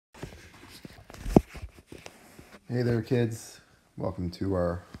Hey there, kids. Welcome to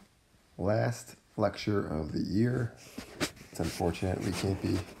our last lecture of the year. It's unfortunate we can't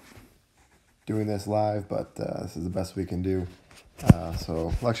be doing this live, but this is the best we can do.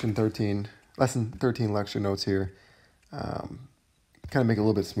 So lesson 13 lecture notes here. Kind of make it a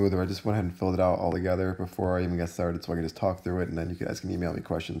little bit smoother. I just went ahead and filled it out all together before I even get started so I can just talk through it, and then you guys can email me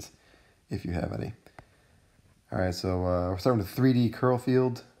questions if you have any. All right, so we're starting with 3D curl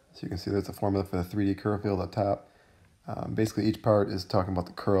field. So you can see there's a formula for the 3D curl field up top. Basically, each part is talking about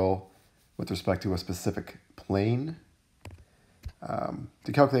the curl with respect to a specific plane.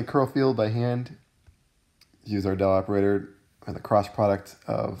 To calculate curl field by hand, use our del operator and the cross product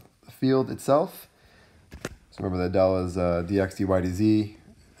of the field itself. So remember that del is dx dy dz,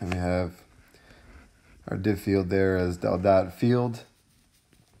 and we have our div field there as del dot field.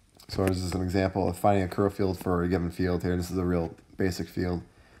 So this is an example of finding a curl field for a given field here. This is a real basic field.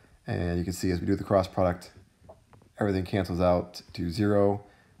 And you can see as we do the cross product, everything cancels out to 0,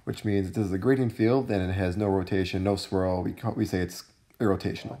 which means this is a gradient field and it has no rotation, no swirl. We say it's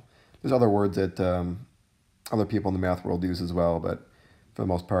irrotational. There's other words that other people in the math world use as well, but for the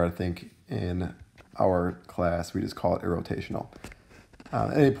most part, I think in our class, we just call it irrotational.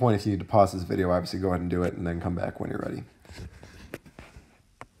 At any point, if you need to pause this video, obviously go ahead and do it and then come back when you're ready.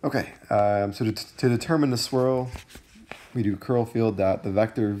 Okay, so to determine the swirl, we do curl field dot the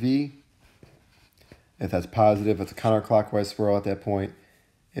vector v. If that's positive, it's a counterclockwise swirl at that point.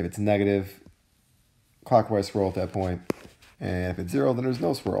 If it's negative, clockwise swirl at that point. And if it's 0, then there's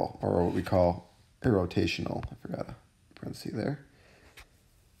no swirl, or what we call irrotational. I forgot a parenthesis there.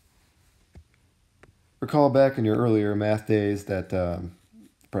 Recall back in your earlier math days that you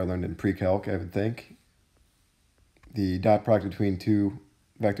probably learned in pre-calc, I would think. The dot product between two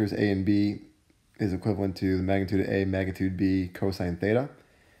vectors a and b is equivalent to the magnitude of a, magnitude b, cosine theta.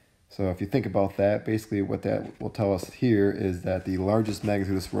 So if you think about that, basically what that will tell us here is that the largest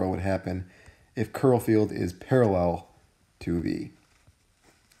magnitude of swirl would happen if curl field is parallel to V.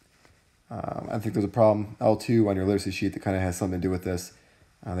 I think there's a problem, L2 on your literacy sheet, that kind of has something to do with this.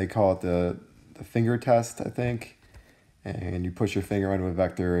 They call it the finger test, I think. And you push your finger onto a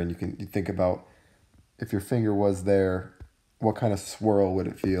vector and you think about if your finger was there, what kind of swirl would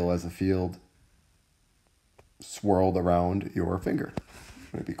it feel as a field swirled around your finger?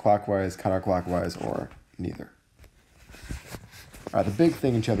 Would it be clockwise, counterclockwise, or neither? All right, the big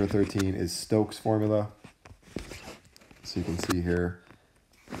thing in chapter 13 is Stokes' formula. So you can see here,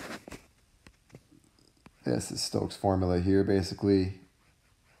 this is Stokes' formula here, basically.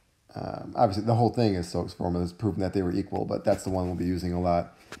 Obviously, the whole thing is Stokes' formula. It's proving that they were equal, but that's the one we'll be using a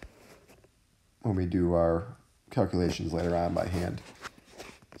lot when we do our calculations later on by hand.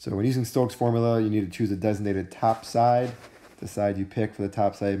 So when using Stokes' formula, you need to choose a designated top side. The side you pick for the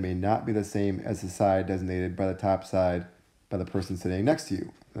top side may not be the same as the side designated by the top side by the person sitting next to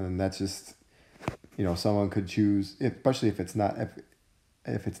you. And that's just, someone could choose, especially if it's not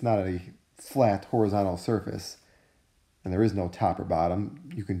a flat horizontal surface and there is no top or bottom,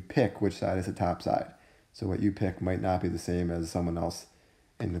 you can pick which side is the top side. So what you pick might not be the same as someone else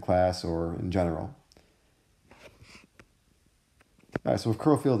in the class or in general. All right, so if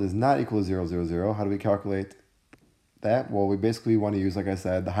curl field is not equal to 0, 0, 0, how do we calculate that? Well, we basically want to use, like I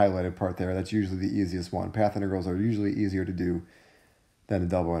said, the highlighted part there. That's usually the easiest one. Path integrals are usually easier to do than the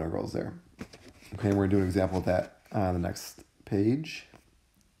double integrals there. Okay, and we're going to do an example of that on the next page.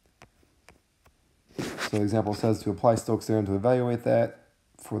 So the example says to apply Stokes' theorem to evaluate that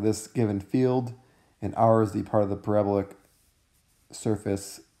for this given field, and R is the part of the parabolic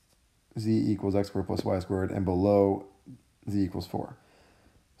surface z equals x squared plus y squared, and below z equals 4.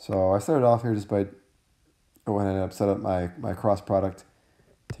 So I started off here just by going ahead and set up my cross product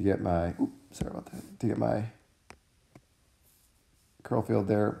to get my, to get my curl field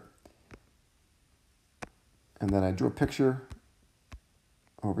there. And then I drew a picture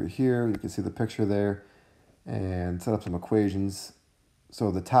over here. You can see the picture there, and set up some equations.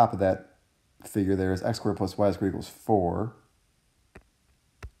 So the top of that figure there is x squared plus y squared equals 4.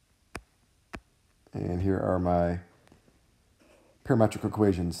 And here are my parametric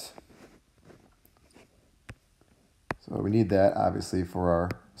equations. So we need that, obviously, for our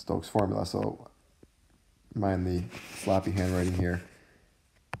Stokes formula. So mind the sloppy handwriting here.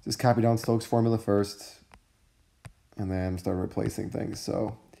 Just copy down Stokes formula first, and then start replacing things.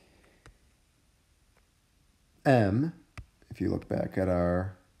 So M, if you look back at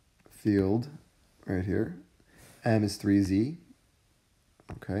our field right here, M is 3z.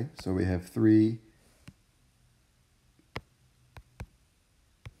 Okay, so we have 3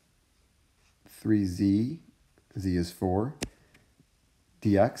 z, z is 4,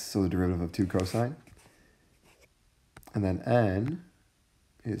 dx, so the derivative of 2 cosine. And then n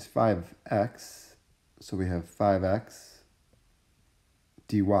is 5x, so we have 5x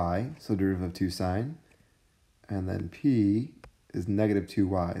dy, so derivative of 2 sine. And then p is negative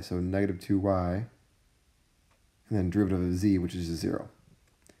 2y, so negative 2y, and then derivative of z, which is just 0.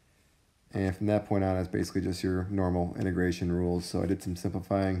 And from that point on, it's basically just your normal integration rules. So I did some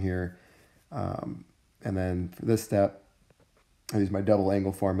simplifying here. And then for this step, I use my double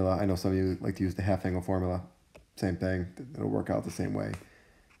angle formula. I know some of you like to use the half angle formula. Same thing. It'll work out the same way.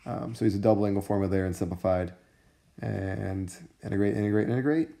 So use a double angle formula there and simplified. And integrate, integrate,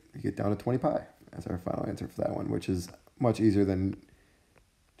 integrate. You get down to 20 pi. That's our final answer for that one, which is much easier than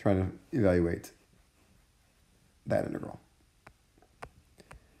trying to evaluate that integral.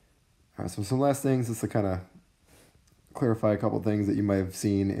 All right, so some last things, just to kind of clarify a couple of things that you might have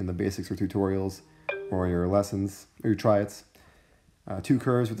seen in the basics or tutorials or your lessons or your try-its. Two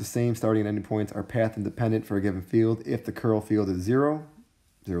curves with the same starting and ending points are path independent for a given field if the curl field is 0,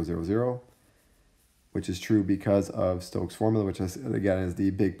 0, 0, 0, which is true because of Stokes' formula, which is, again, is the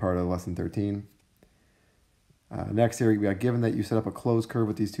big part of lesson 13. Next here, we got given that you set up a closed curve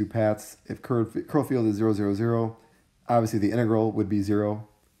with these two paths. If curl field is 0, 0, 0, obviously the integral would be 0,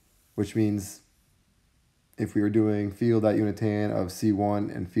 which means if we were doing field.unit-tan of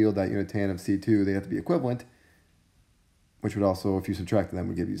C1 and field.unit-tan of C2, they have to be equivalent, which would also, if you subtract them,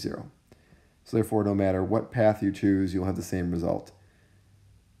 would give you 0. So therefore, no matter what path you choose, you'll have the same result.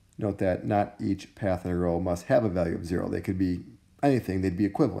 Note that not each path integral must have a value of 0. They could be anything, they'd be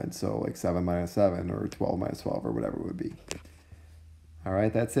equivalent. So like 7 minus 7 or 12 minus 12 or whatever it would be. All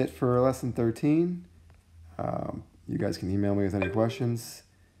right, that's it for lesson 13. You guys can email me with any questions.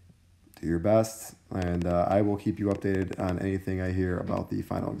 Do your best, and I will keep you updated on anything I hear about the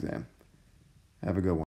final exam. Have a good one.